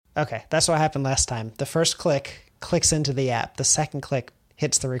Okay, that's what happened last time. The first click clicks into the app. The second click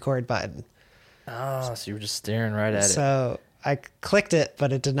hits the record button. Oh, so you were just staring right at it. So I clicked it,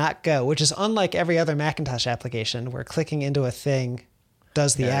 but it did not go, which is unlike every other Macintosh application where clicking into a thing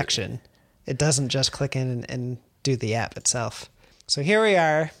does the action. It doesn't just click in and do the app itself. So here we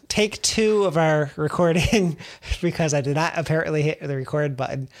are, take 2 of our recording because I did not apparently hit the record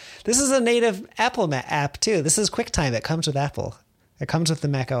button. This is a native Apple app too. This is QuickTime. It comes with Apple. It comes with the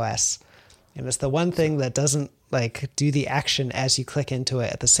Mac OS. And it's the one thing that doesn't like do the action as you click into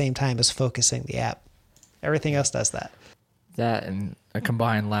it at the same time as focusing the app. Everything else does that. That and a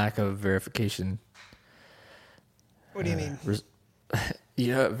combined lack of verification. What do you mean?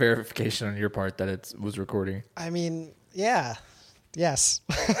 Yeah, verification on your part that it was recording. I mean, yeah. Yes.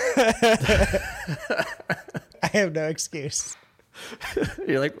 I have no excuse.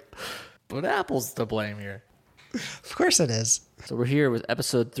 You're like, but Apple's to blame here. Of course it is. So we're here with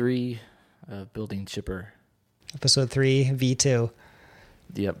episode 3 of Building Chipper. Episode 3, V2.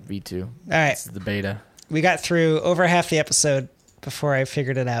 Yep, V2. All right. This is the beta. We got through over half the episode before I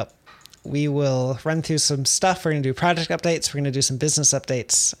figured it out. We will run through some stuff. We're going to do project updates. We're going to do some business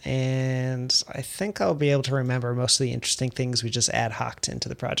updates. And I think I'll be able to remember most of the interesting things we just ad hoc'd into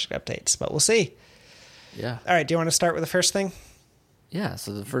the project updates. But we'll see. Yeah. All right. Do you want to start with the first thing? Yeah.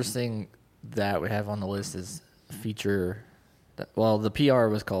 So the first thing that we have on the list is a feature that, well, the PR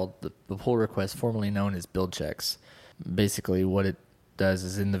was called the pull request, formerly known as build checks. Basically, what it does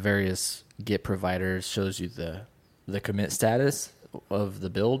is in the various Git providers shows you the commit status of the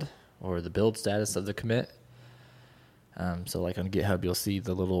build or the build status of the commit. So like on GitHub, you'll see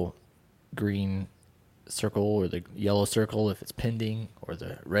the little green circle or the yellow circle if it's pending or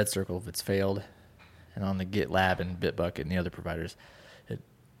the red circle if it's failed. And on the GitLab and Bitbucket and the other providers, it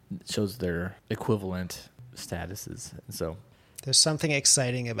shows their equivalent statuses. And so there's something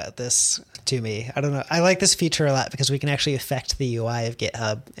exciting about this to me. I don't know. I like this feature a lot because we can actually affect the UI of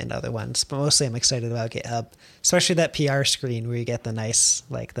GitHub and other ones. But mostly I'm excited about GitHub, especially that PR screen where you get the nice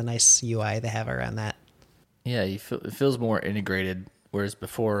UI they have around that. Yeah, it feels more integrated, whereas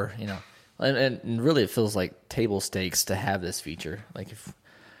before, and really it feels like table stakes to have this feature. Like if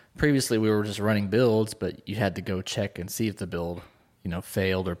previously we were just running builds, but you had to go check and see if the build,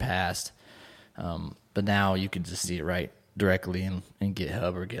 failed or passed. But now you can just see it right directly in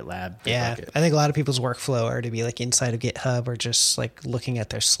GitHub or GitLab. Yeah, I think a lot of people's workflow are to be like inside of GitHub or just like looking at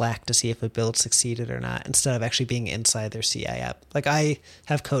their Slack to see if a build succeeded or not instead of actually being inside their CI app. Like I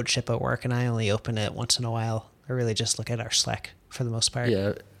have CodeShip at work and I only open it once in a while. I really just look at our Slack for the most part.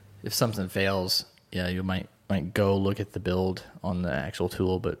 Yeah, if something fails, you might go look at the build on the actual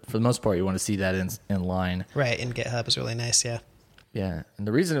tool, but for the most part you want to see that in line. Right, in GitHub is really nice, yeah. Yeah, and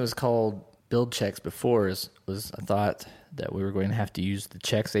the reason it was called build checks before was I thought that we were going to have to use the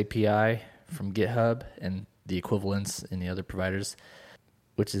checks API from GitHub and the equivalents in the other providers,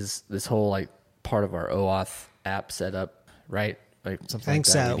 which is this whole like part of our OAuth app setup, right? Like something I think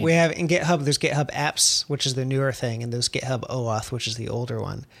like that. so. We have in GitHub, there's GitHub Apps, which is the newer thing, and there's GitHub OAuth, which is the older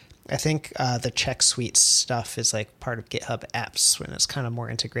one. I think the check suite stuff is like part of GitHub Apps when it's kind of more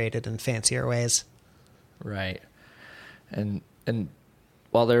integrated in fancier ways. Right. And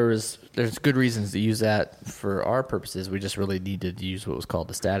while there's good reasons to use that for our purposes, we just really needed to use what was called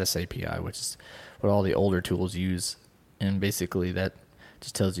the status API, which is what all the older tools use. And basically that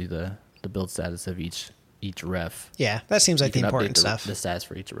just tells you the build status of each ref. Yeah, that seems like the important stuff. The status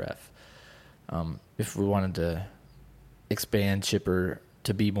for each ref. If we wanted to expand Chipper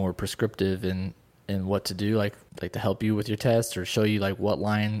to be more prescriptive in what to do, like to help you with your test or show you like what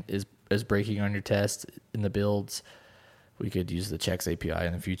line is breaking on your test in the builds, we could use the checks API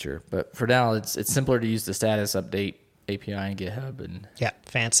in the future. But for now, it's simpler to use the status update API in GitHub. And yeah,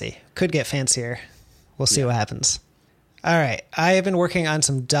 fancy. Could get fancier. We'll see what happens. All right. I have been working on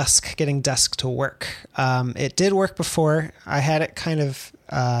some getting Dusk to work. It did work before. I had it kind of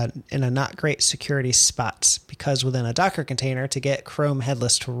in a not great security spot because within a Docker container, to get Chrome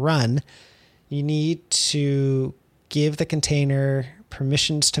headless to run, you need to give the container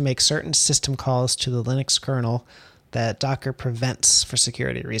permissions to make certain system calls to the Linux kernel that Docker prevents for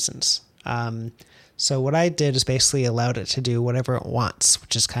security reasons. So what I did is basically allowed it to do whatever it wants,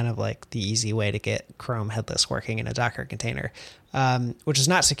 which is kind of like the easy way to get Chrome headless working in a Docker container, which is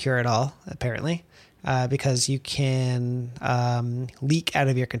not secure at all, apparently, because you can leak out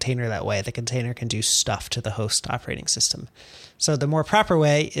of your container that way. The container can do stuff to the host operating system. So the more proper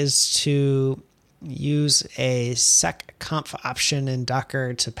way is to use a secconf option in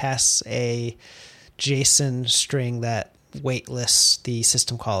Docker to pass a JSON string that waitlists the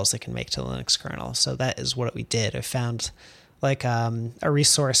system calls they can make to the Linux kernel. So that is what we did. I found like a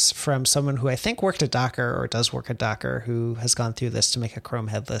resource from someone who I think worked at Docker or does work at Docker, who has gone through this to make a Chrome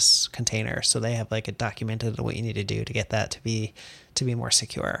headless container. So they have like it documented what you need to do to get that to be more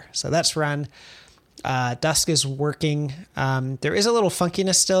secure. So that's run. Dusk is working. There is a little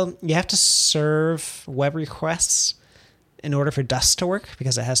funkiness still. You have to serve web requests in order for Dusk to work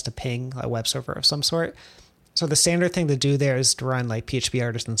because it has to ping a web server of some sort. So the standard thing to do there is to run like PHP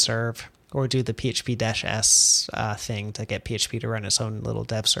artisan serve or do the PHP-S thing to get PHP to run its own little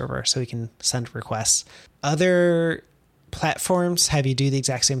dev server so we can send requests. Other platforms have you do the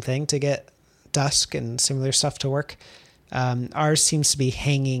exact same thing to get Dusk and similar stuff to work. Ours seems to be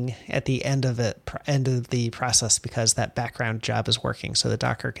hanging at the end of the process because that background job is working. So the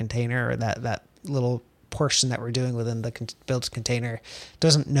Docker container or that little portion that we're doing within the build container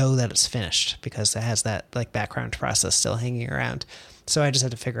doesn't know that it's finished because it has that like background process still hanging around. So I just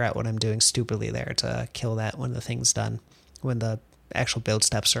had to figure out what I'm doing stupidly there to kill that when the thing's done, when the actual build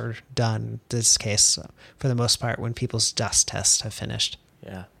steps are done. In this case, for the most part, when people's Dust tests have finished.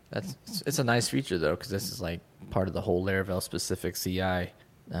 Yeah, it's a nice feature though, because this is like part of the whole Laravel specific CI,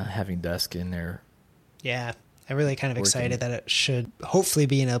 having Dusk in there. Yeah, I'm really kind of excited that it should hopefully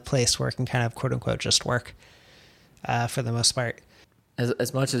be in a place where it can kind of quote unquote just work for the most part.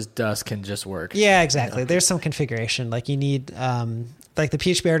 As much as Dusk can just work. Yeah, exactly. There's some configuration. Like you need like the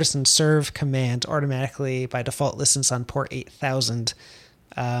PHP artisan serve command automatically by default listens on port 8000,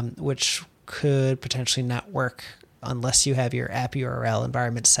 which could potentially not work unless you have your app URL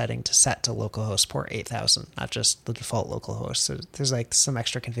environment setting to set to localhost port 8000, not just the default localhost. So there's like some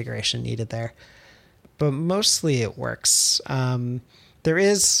extra configuration needed there. But mostly it works. There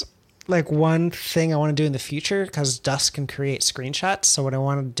is like one thing I want to do in the future because Dusk can create screenshots. So what I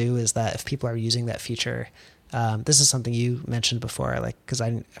want to do is that if people are using that feature, this is something you mentioned before, like because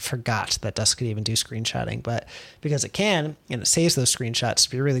I forgot that Dusk could even do screenshotting, but because it can and it saves those screenshots,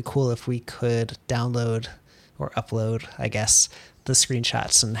 it'd be really cool if we could download or upload, I guess, the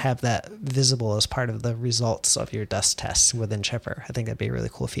screenshots and have that visible as part of the results of your Dusk tests within Chipper. I think that'd be a really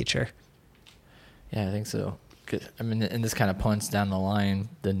cool feature. Yeah, I think so. I mean, and this kind of punts down the line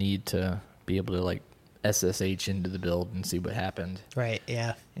the need to be able to like SSH into the build and see what happened. Right.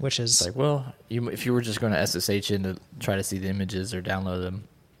 Yeah. Which is it's like, well, if you were just going to SSH in to try to see the images or download them,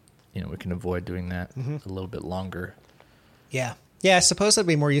 we can avoid doing that a little bit longer. Yeah. Yeah. I suppose it'd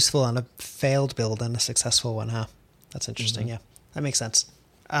be more useful on a failed build than a successful one, huh? That's interesting. Yeah. That makes sense.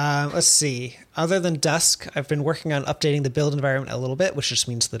 Let's see. Other than Dusk, I've been working on updating the build environment a little bit, which just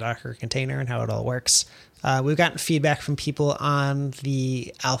means the Docker container and how it all works. We've gotten feedback from people on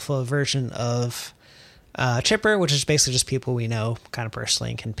the alpha version of Chipper, which is basically just people we know kind of personally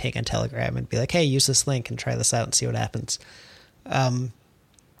and can ping on Telegram and be like, hey, use this link and try this out and see what happens,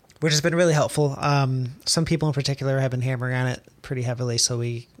 which has been really helpful. Some people in particular have been hammering on it pretty heavily, so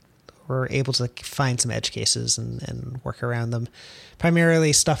we were able to find some edge cases and work around them.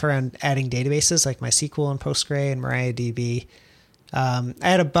 Primarily stuff around adding databases like MySQL and Postgre and MariaDB. I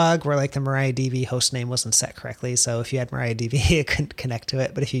had a bug where like the MariaDB host name wasn't set correctly. So if you had MariaDB, it couldn't connect to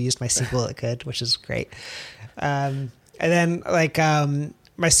it. But if you used MySQL, it could, which is great. And then like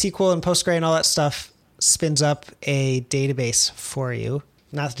MySQL and Postgre and all that stuff spins up a database for you.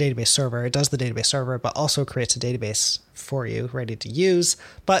 Not the database server. It does the database server, but also creates a database for you ready to use.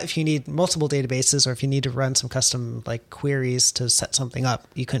 But if you need multiple databases or if you need to run some custom like queries to set something up,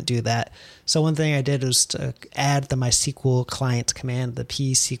 you couldn't do that. So one thing I did was to add the MySQL client command, the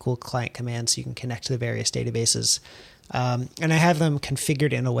pSQL client command, so you can connect to the various databases. And I have them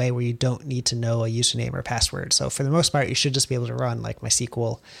configured in a way where you don't need to know a username or password. So for the most part, you should just be able to run like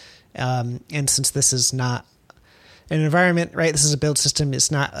MySQL. And since this is not an environment, right? This is a build system. It's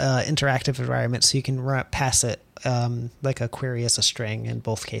not an interactive environment, so you can pass it like a query as a string in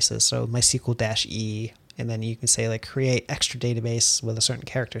both cases. So MySQL-E, and then you can say like create extra database with a certain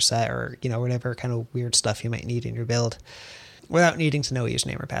character set or, whatever kind of weird stuff you might need in your build without needing to know a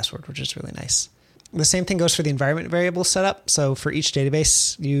username or password, which is really nice. The same thing goes for the environment variable setup. So for each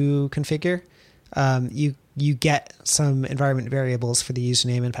database you configure, you get some environment variables for the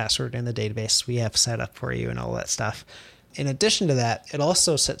username and password in the database we have set up for you and all that stuff. In addition to that, it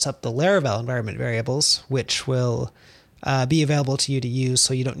also sets up the Laravel environment variables, which will be available to you to use,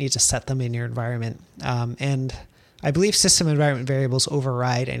 so you don't need to set them in your environment. And I believe system environment variables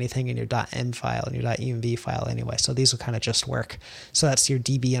override anything in your .m file and your .env file anyway, so these will kind of just work. So that's your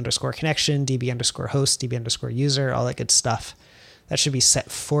db_connection, db_host, db_user, all that good stuff. That should be set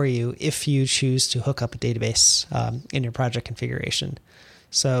for you if you choose to hook up a database in your project configuration.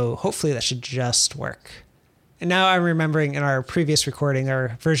 So hopefully that should just work. And now I'm remembering in our previous recording,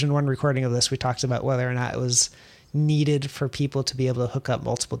 our version 1 recording of this, we talked about whether or not it was needed for people to be able to hook up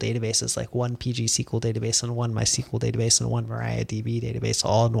multiple databases, like one PG-SQL database and one MySQL database and one MariaDB database,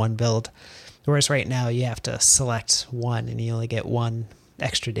 all in one build. Whereas right now you have to select one, and you only get one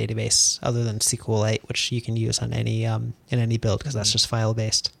extra database other than SQLite, which you can use on any in any build because that's just file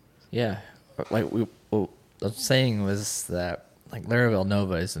based. Yeah, like what I was saying was that like Laravel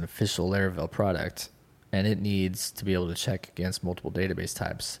Nova is an official Laravel product, and it needs to be able to check against multiple database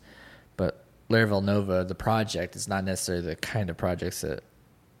types. But Laravel Nova, the project, is not necessarily the kind of projects that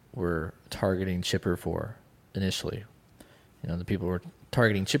we're targeting Chipper for initially. You know, the people we're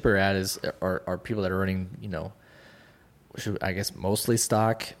targeting Chipper at are people that are running, you know, I guess mostly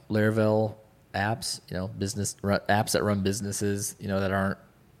stock Laravel apps, you know, apps that run businesses, you know, that aren't,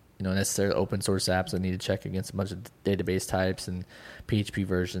 you know, necessarily open source apps that need to check against a bunch of database types and PHP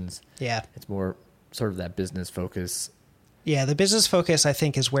versions. Yeah. It's more sort of that business focus. Yeah, the business focus, I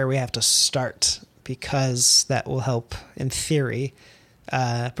think, is where we have to start, because that will help, in theory,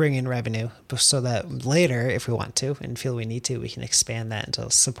 bring in revenue, so that later, if we want to and feel we need to, we can expand that into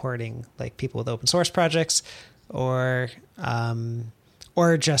supporting like people with open source projects, or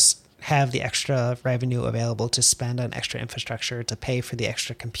just have the extra revenue available to spend on extra infrastructure, to pay for the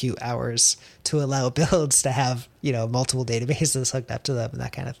extra compute hours, to allow builds to have, you know, multiple databases hooked up to them and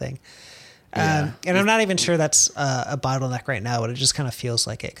that kind of thing. Yeah. And I'm not even sure that's a bottleneck right now, but it just kind of feels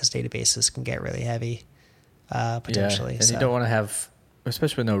like it, because databases can get really heavy potentially. Yeah. And you don't want to have,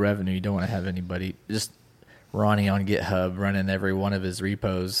 especially with no revenue, you don't want to have anybody just Ronnie on GitHub running every one of his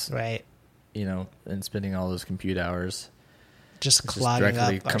repos, right? You know, and spending all those compute hours. Just clogging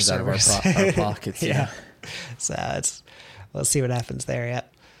directly up our comes servers. out of our pockets. Yeah. So we'll see what happens there.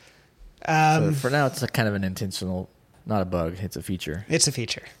 Yeah. So for now, it's a kind of an intentional, not a bug. It's a feature. It's a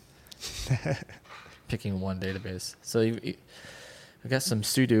feature. Picking one database. So we've got some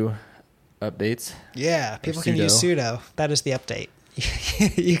sudo updates. Yeah, people can use sudo. That is the update.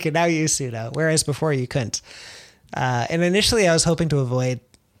 You can now use sudo, whereas before you couldn't. And initially, I was hoping to avoid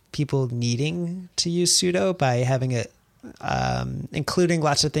people needing to use sudo by having it including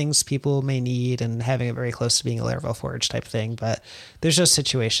lots of things people may need and having it very close to being a Laravel Forge type thing. But there's just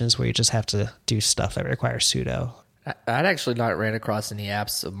situations where you just have to do stuff that requires sudo. I'd actually not ran across any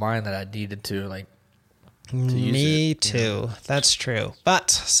apps of mine that I needed to use Me it, too. you know? That's true. But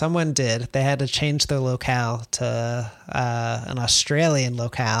someone did. They had to change their locale to an Australian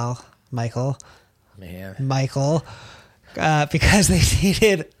locale, Michael, because they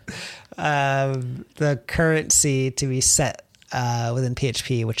needed the currency to be set within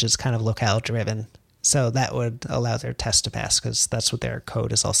PHP, which is kind of locale driven. So that would allow their test to pass, because that's what their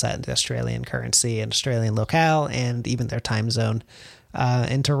code is all set in the Australian currency and Australian locale, and even their time zone.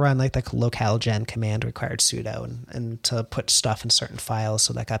 And to run like the locale gen command required sudo, and to put stuff in certain files.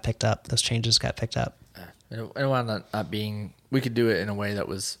 So that got picked up. Those changes got picked up. And while not being, we could do it in a way that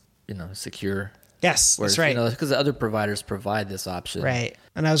was, you know, secure. Yes, Whereas, that's right. You know, because the other providers provide this option. Right.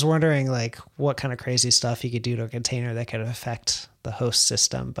 And I was wondering like what kind of crazy stuff you could do to a container that could affect the host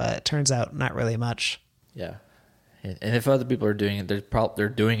system, but it turns out not really much. Yeah. And if other people are doing it, they're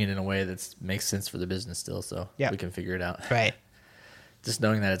doing it in a way that makes sense for the business still, so we can figure it out. Right. Just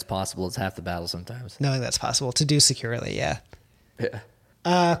knowing that it's possible is half the battle sometimes. Knowing that's possible to do securely, yeah. Yeah.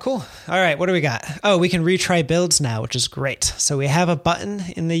 Cool. All right, what do we got? Oh, we can retry builds now, which is great. So we have a button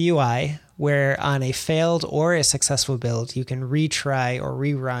in the UI where on a failed or a successful build, you can retry or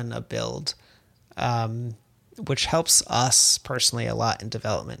rerun a build, which helps us personally a lot in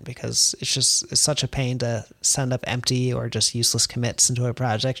development, because it's such a pain to send up empty or just useless commits into a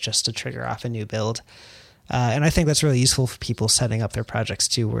project just to trigger off a new build. And I think that's really useful for people setting up their projects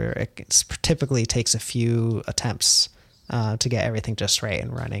too, where it typically takes a few attempts to get everything just right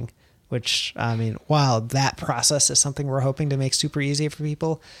and running, which, I mean, while that process is something we're hoping to make super easy for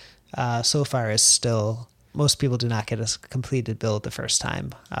people, so far is still, most people do not get a completed build the first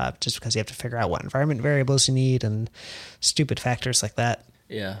time, just because you have to figure out what environment variables you need and stupid factors like that.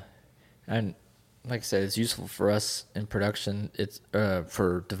 Yeah. And like I said, it's useful for us in production. It's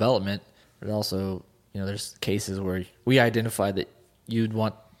for development, but also, you know, there's cases where we identified that you'd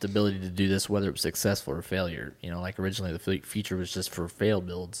want the ability to do this whether it was successful or failure. You know, like originally the feature was just for failed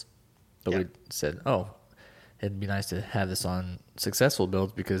builds, but we said, oh, it'd be nice to have this on successful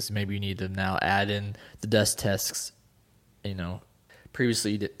builds, because maybe you need to now add in the dust tests. You know,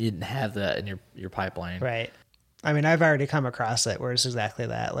 previously you didn't have that in your pipeline. Right. I mean, I've already come across it where it's exactly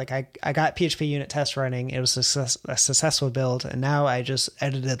that. Like I got PHP unit test running. It was a successful build. And now I just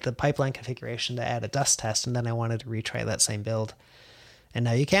edited the pipeline configuration to add a dust test. And then I wanted to retry that same build. And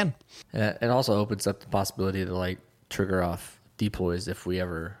now you can. It also opens up the possibility to like trigger off deploys if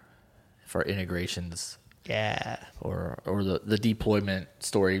our integrations Yeah. or the deployment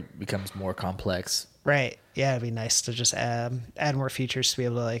story becomes more complex. Right. Yeah, it'd be nice to just add more features to be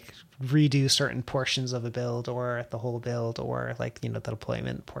able to like redo certain portions of a build or the whole build or like, the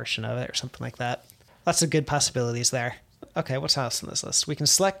deployment portion of it or something like that. Lots of good possibilities there. Okay, what's else on this list? We can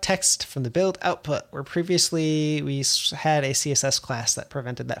select text from the build output, where previously we had a CSS class that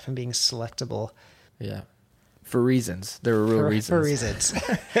prevented that from being selectable. Yeah. For reasons. There were real reasons. For reasons.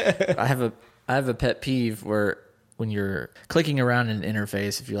 I have a pet peeve where when you're clicking around in an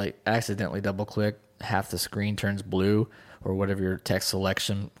interface, if you like accidentally double click, half the screen turns blue or whatever your text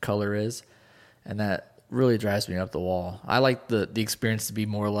selection color is. And that really drives me up the wall. I like the experience to be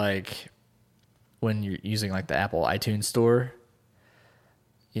more like when you're using like the Apple iTunes store.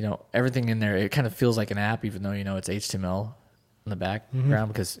 Everything in there, it kind of feels like an app, even though it's HTML in the background,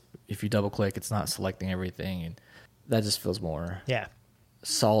 because if you double click, it's not selecting everything, and that just feels more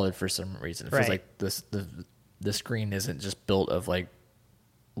solid for some reason. It feels like the screen isn't just built of like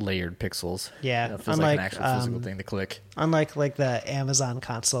layered pixels. Yeah, it feels like an actual physical thing to click. Unlike like the Amazon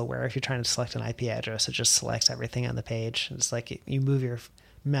console, where if you're trying to select an IP address, it just selects everything on the page. It's like you move your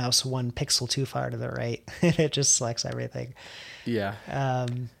mouse 1 pixel too far to the right, and it just selects everything. Yeah.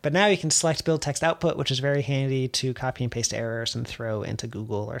 But now you can select build text output, which is very handy to copy and paste errors and throw into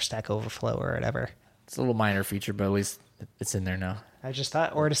Google or Stack Overflow or whatever. It's a little minor feature, but at least it's in there now. I just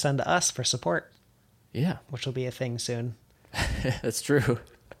thought, or to send to us for support. Yeah. Which will be a thing soon. That's true.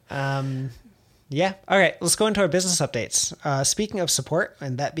 Yeah. All right. Let's go into our business updates. Speaking of support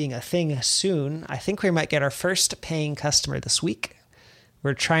and that being a thing soon, I think we might get our first paying customer this week.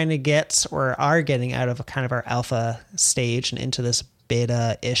 We're trying to get, or are getting out of kind of our alpha stage and into this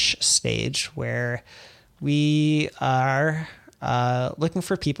beta-ish stage where we are looking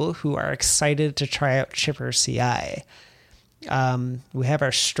for people who are excited to try out Chipper CI. We have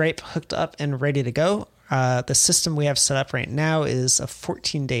our Stripe hooked up and ready to go. The system we have set up right now is a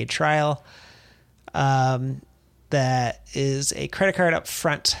 14-day trial. That is a credit card up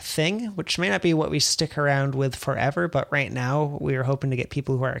front thing, which may not be what we stick around with forever, but right now we are hoping to get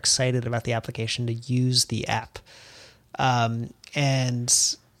people who are excited about the application to use the app.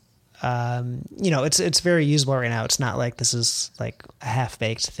 It's very usable right now. It's not like this is like a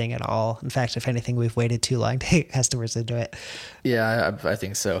half-baked thing at all. In fact, if anything, we've waited too long to get customers into it. Yeah, I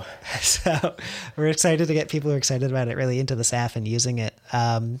think so. So we're excited to get people who are excited about it really into this app and using it.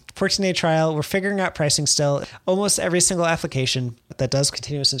 14-day trial. We're figuring out pricing still. Almost every single application that does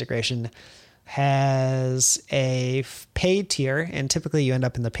continuous integration has a paid tier, and typically you end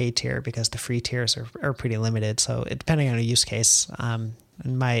up in the paid tier because the free tiers are pretty limited. So depending on a use case,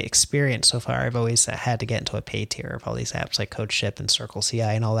 in my experience so far, I've always had to get into a paid tier of all these apps like CodeShip and Circle CI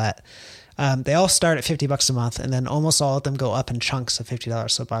and all that. They all start at $50 a month, and then almost all of them go up in chunks of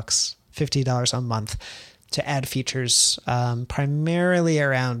 $50 a month to add features, primarily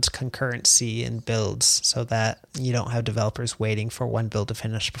around concurrency and builds, so that you don't have developers waiting for one build to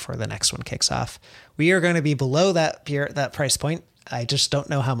finish before the next one kicks off. We are going to be below that price point. I just don't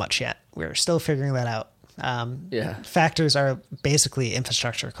know how much yet. We're still figuring that out. Factors are basically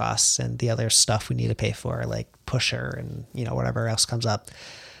infrastructure costs and the other stuff we need to pay for, like Pusher and whatever else comes up.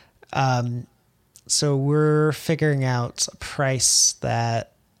 So we're figuring out a price that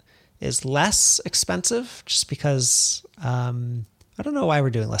is less expensive, just because I don't know why we're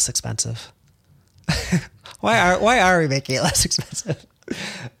doing less expensive. Why are we making it less expensive?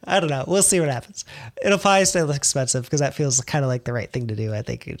 I don't know. We'll see what happens. It'll probably stay less expensive because that feels kind of like the right thing to do. I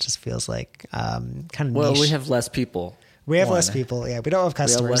think it just feels like kind of well, niche. we have less people. We have less people. Yeah, we don't have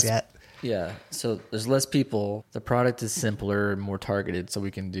customers yet. Yeah, so there's less people. The product is simpler and more targeted, so we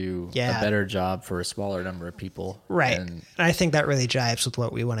can do a better job for a smaller number of people. Right. And I think that really jives with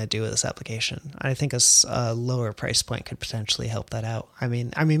what we want to do with this application. I think a lower price point could potentially help that out. I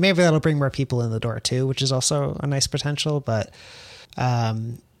mean, maybe that'll bring more people in the door too, which is also a nice potential, but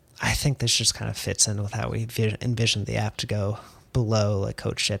I think this just kind of fits in with how we envision the app to go below like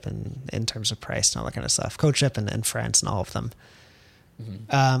CodeShip and in terms of price and all that kind of stuff. CodeShip and Friends and all of them.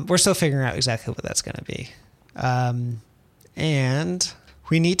 Mm-hmm. We're still figuring out exactly what that's going to be. And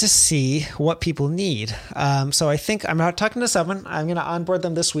we need to see what people need. So I think I'm not talking to someone. I'm going to onboard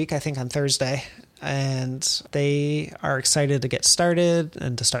them this week, I think on Thursday. And they are excited to get started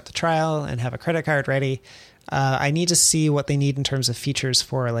and to start the trial and have a credit card ready. I need to see what they need in terms of features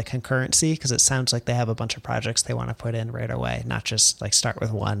for like concurrency, because it sounds like they have a bunch of projects they want to put in right away, not just like start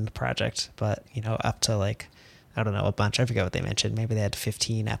with one project, but up to like, I don't know, a bunch. I forget what they mentioned. Maybe they had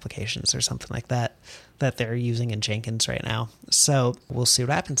 15 applications or something like that they're using in Jenkins right now. So we'll see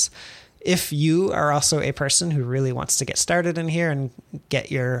what happens. If you are also a person who really wants to get started in here and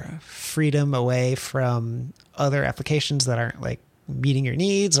get your freedom away from other applications that aren't like meeting your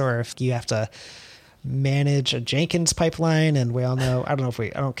needs, or if you have to manage a Jenkins pipeline, and we all know, I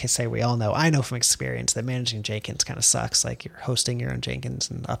don't say we all know, I know from experience that managing Jenkins kind of sucks. Like you're hosting your own Jenkins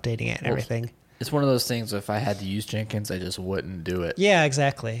and updating it and everything. It's one of those things, if I had to use Jenkins, I just wouldn't do it. Yeah,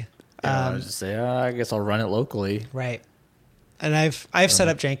 exactly. I would just say, I guess I'll run it locally. Right. And I've set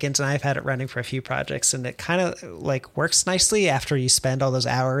up Jenkins, and I've had it running for a few projects, and it kind of like works nicely after you spend all those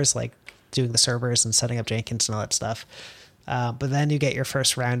hours like doing the servers and setting up Jenkins and all that stuff. But then you get your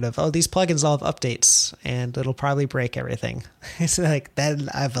first round of, these plugins all have updates, and it'll probably break everything. It's like, then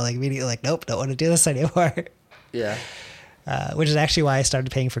I'm like immediately like, nope, don't want to do this anymore. Yeah. Which is actually why I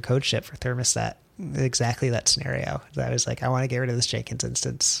started paying for CodeShip for Thermostat. Exactly that scenario. I was like, I want to get rid of this Jenkins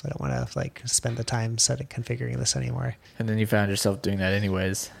instance. I don't want to like spend the time configuring this anymore. And then you found yourself doing that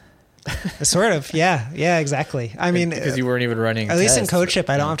anyways. Sort of. Yeah, exactly. I mean, because you weren't even running at least in CodeShip,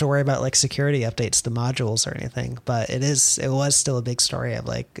 I don't have to worry about like security updates to modules or anything, but it was still a big story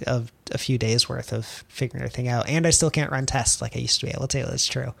of a few days worth of figuring everything out. And I still can't run tests like I used to be able to. That's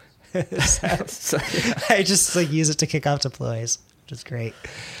true. So, I just like use it to kick off deploys, which is great.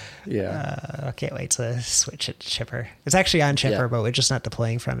 Yeah. I can't wait to switch it to Chipper. It's actually on Chipper, but we're just not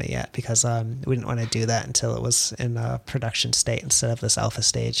deploying from it yet because we didn't want to do that until it was in a production state instead of this alpha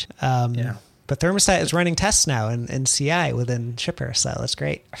stage. But Thermostat is running tests now in CI within Chipper, so that's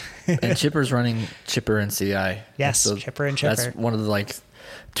great. And Chipper's running Chipper and CI. Yes, so Chipper and Chipper. That's one of the like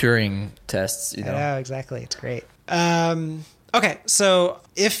Turing tests. Yeah, exactly. It's great. Okay, so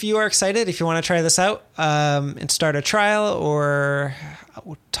if you are excited, if you want to try this out and start a trial or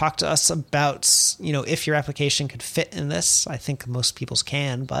talk to us about, if your application could fit in this, I think most people's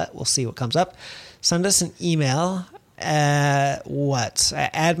can, but we'll see what comes up. Send us an email at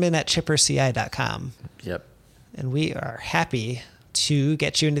admin@chipperci.com. Yep. And we are happy to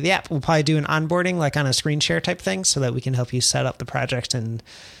get you into the app. We'll probably do an onboarding like on a screen share type thing so that we can help you set up the project, and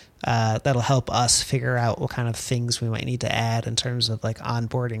that'll help us figure out what kind of things we might need to add in terms of like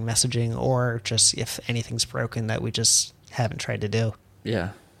onboarding messaging, or just if anything's broken that we just haven't tried to do. Yeah,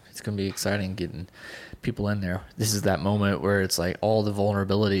 it's going to be exciting getting people in there. This is that moment where it's like all the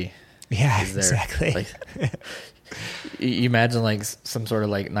vulnerability. Yeah, exactly. Like, you imagine like some sort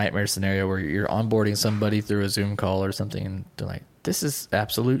of like nightmare scenario where you're onboarding somebody through a Zoom call or something, and they're like, this is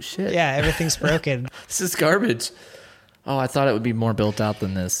absolute shit. Yeah, everything's broken. This is garbage. Oh, I thought it would be more built out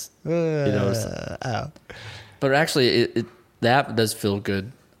than this. But actually, the app does feel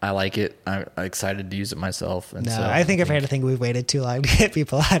good. I like it. I'm excited to use it myself. And I think if anything, we've waited too long to get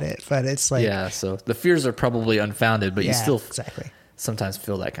people on it. But it's like... Yeah, so the fears are probably unfounded, but you still exactly sometimes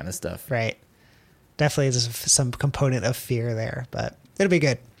feel that kind of stuff. Right. Definitely there's some component of fear there, but it'll be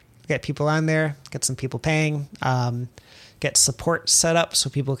good. Get people on there, get some people paying, get support set up so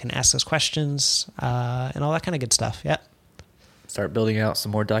people can ask us questions, and all that kind of good stuff. Yeah. Start building out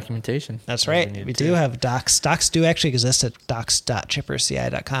some more documentation. That's right. We do have docs. Docs do actually exist at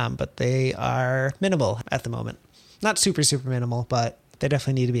docs.chipperci.com, but they are minimal at the moment. Not super, super minimal, but they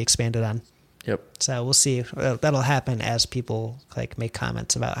definitely need to be expanded on. Yep. So we'll see. That'll happen as people like make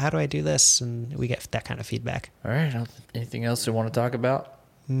comments about how do I do this, and we get that kind of feedback. All right. Anything else you want to talk about?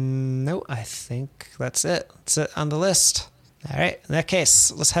 No, I think that's it. That's it on the list. All right. In that case,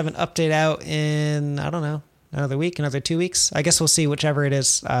 let's have an update out in, I don't know, another week, another 2 weeks. I guess we'll see whichever it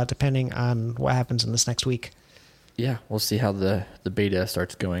is, depending on what happens in this next week. Yeah, we'll see how the beta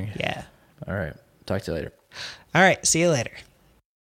starts going. Yeah. All right. Talk to you later. All right. See you later.